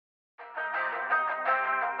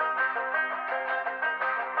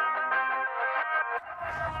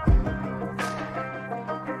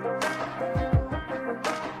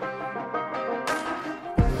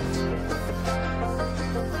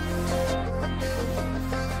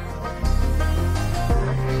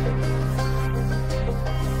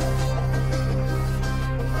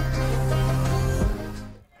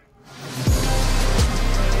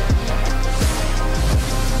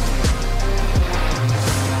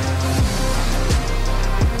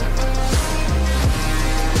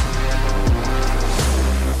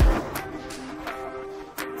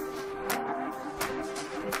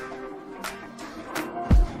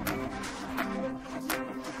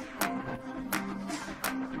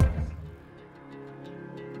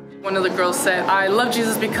One of the girls said, "I love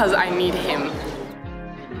Jesus because I need him."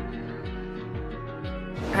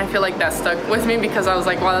 I feel like that stuck with me because I was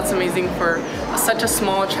like, wow, that's amazing for such a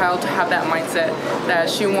small child to have that mindset that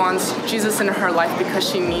she wants Jesus in her life because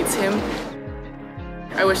she needs him.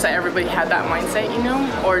 I wish that everybody had that mindset, you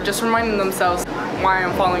know, or just reminding themselves why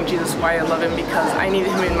I'm following Jesus, why I love him, because I need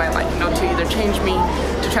him in my life, you know, to either change me,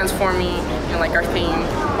 to transform me, you know, like our theme,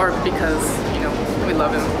 or because, you know, we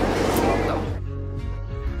love him.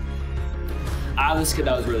 I was this kid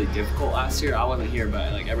that was really difficult last year. I wasn't here,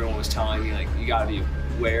 but like everyone was telling me like you gotta be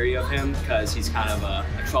wary of him because he's kind of a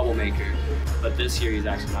troublemaker. But this year he's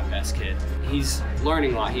actually my best kid. He's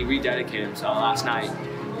learning a lot. He rededicated himself last night,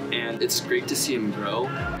 and it's great to see him grow.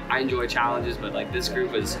 I enjoy challenges, but like this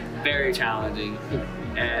group is very challenging,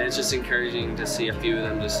 and it's just encouraging to see a few of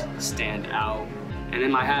them just stand out. And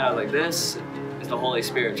in my head, I was like, this is the Holy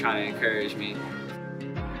Spirit trying to encourage me.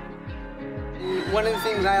 One of the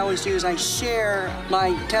things I always do is I share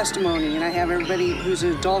my testimony, and I have everybody who's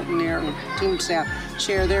an adult in there, team staff,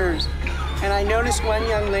 share theirs. And I noticed one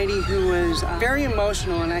young lady who was very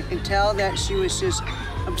emotional, and I could tell that she was just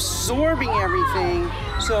absorbing everything.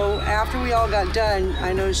 So after we all got done,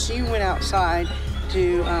 I know she went outside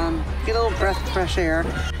to get a little breath of fresh air.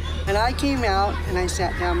 And I came out and I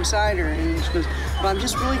sat down beside her, and she goes, "Well, I'm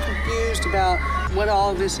just really confused about what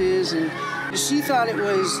all of this is." And she thought it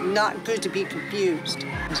was not good to be confused.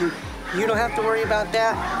 I said, "You don't have to worry about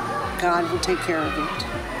that. God will take care of it."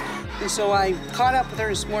 And so I caught up with her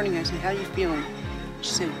this morning. I said, "How are you feeling?"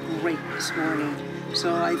 She said, "Great this morning."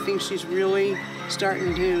 So I think she's really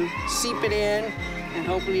starting to seep it in, and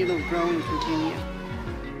hopefully it'll grow and continue.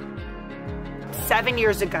 7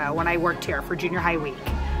 years ago, when I worked here for junior high week,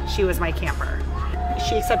 she was my camper.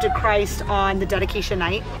 She accepted Christ on the dedication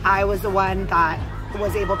night. I was the one that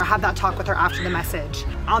was able to have that talk with her after the message.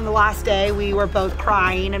 On the last day, we were both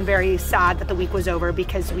crying and very sad that the week was over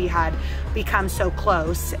because we had become so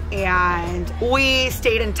close, and we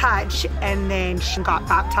stayed in touch, and then she got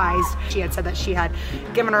baptized. She had said that she had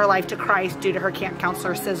given her life to Christ due to her camp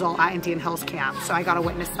counselor Sizzle at Indian Hills Camp, so I got to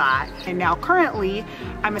witness that. And now currently,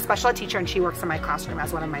 I'm a special ed teacher and she works in my classroom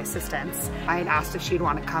as one of my assistants. I had asked if she'd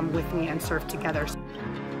want to come with me and serve together.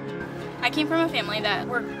 I came from a family that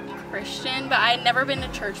were Christian, but I had never been to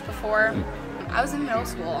church before. I was in middle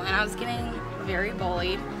school and I was getting very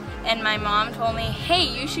bullied, and my mom told me, "Hey,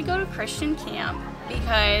 you should go to Christian camp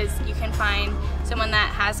because you can find someone that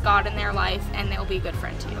has God in their life and they'll be a good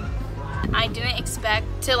friend to you." I didn't expect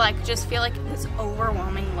to just feel like this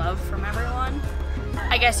overwhelming love from everyone.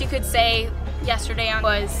 I guess you could say yesterday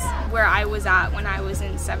was where I was at when I was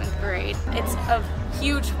in 7th grade. It's a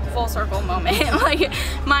huge full circle moment. Like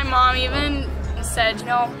my mom even said, "You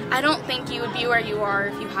know, I don't think you would be where you are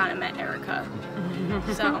if you hadn't met Erica."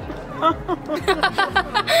 So,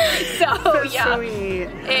 yeah,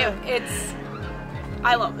 it's,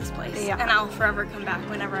 I love this place, and I'll forever come back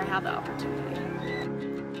whenever I have the opportunity.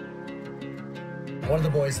 One of the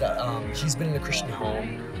boys that, he's been in a Christian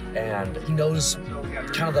home, and he knows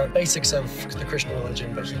kind of the basics of the Christian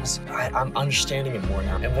religion, but I'm understanding it more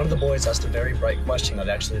now. And one of the boys asked a very bright question that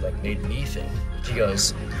actually made me think. He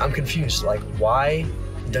goes, "I'm confused, why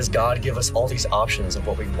does God give us all these options of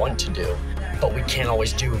what we want to do, but we can't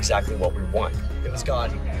always do exactly what we want?" It was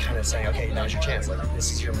God kind of saying, "Okay, now's your chance.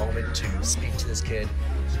 This is your moment to speak to this kid."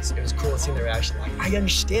 It was cool seeing their reaction. I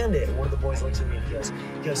understand it. And one of the boys looks at me and he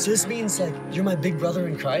goes, "So this means you're my big brother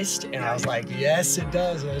in Christ?" And I was like, "Yes, it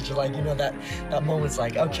does." And it's just that moment's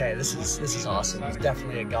okay, this is awesome. It's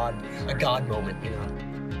definitely a God moment, you know.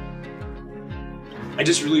 I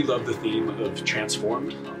just really love the theme of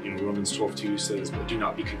transformed. Romans 12:2 says, "But do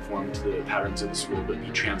not be conformed to the patterns of this world, but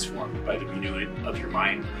be transformed by the renewing of your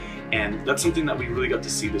mind." And that's something that we really got to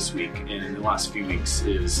see this week and in the last few weeks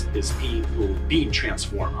is being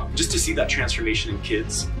transformed. Just to see that transformation in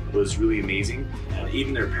kids was really amazing, and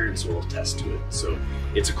even their parents will attest to it. So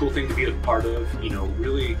it's a cool thing to be a part of.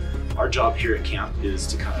 Really, Our job here at camp is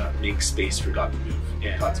to kind of make space for God to move,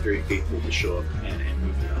 and God's very faithful to show up and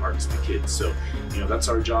move in the hearts of the kids. So, that's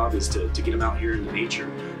our job, is to get them out here into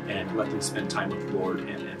nature and let them spend time with the Lord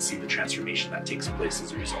and see the transformation that takes place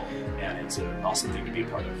as a result. And it's an awesome thing to be a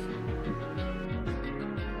part of.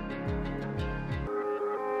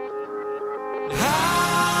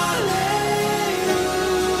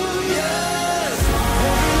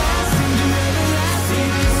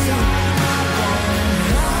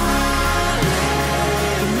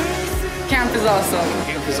 Camp is awesome.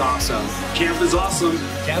 Camp is awesome. Camp is awesome.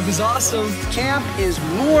 Camp is awesome. Camp is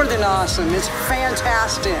more than awesome. It's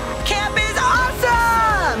fantastic. Camp is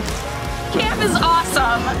awesome! Camp is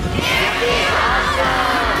awesome. Camp is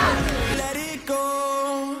awesome!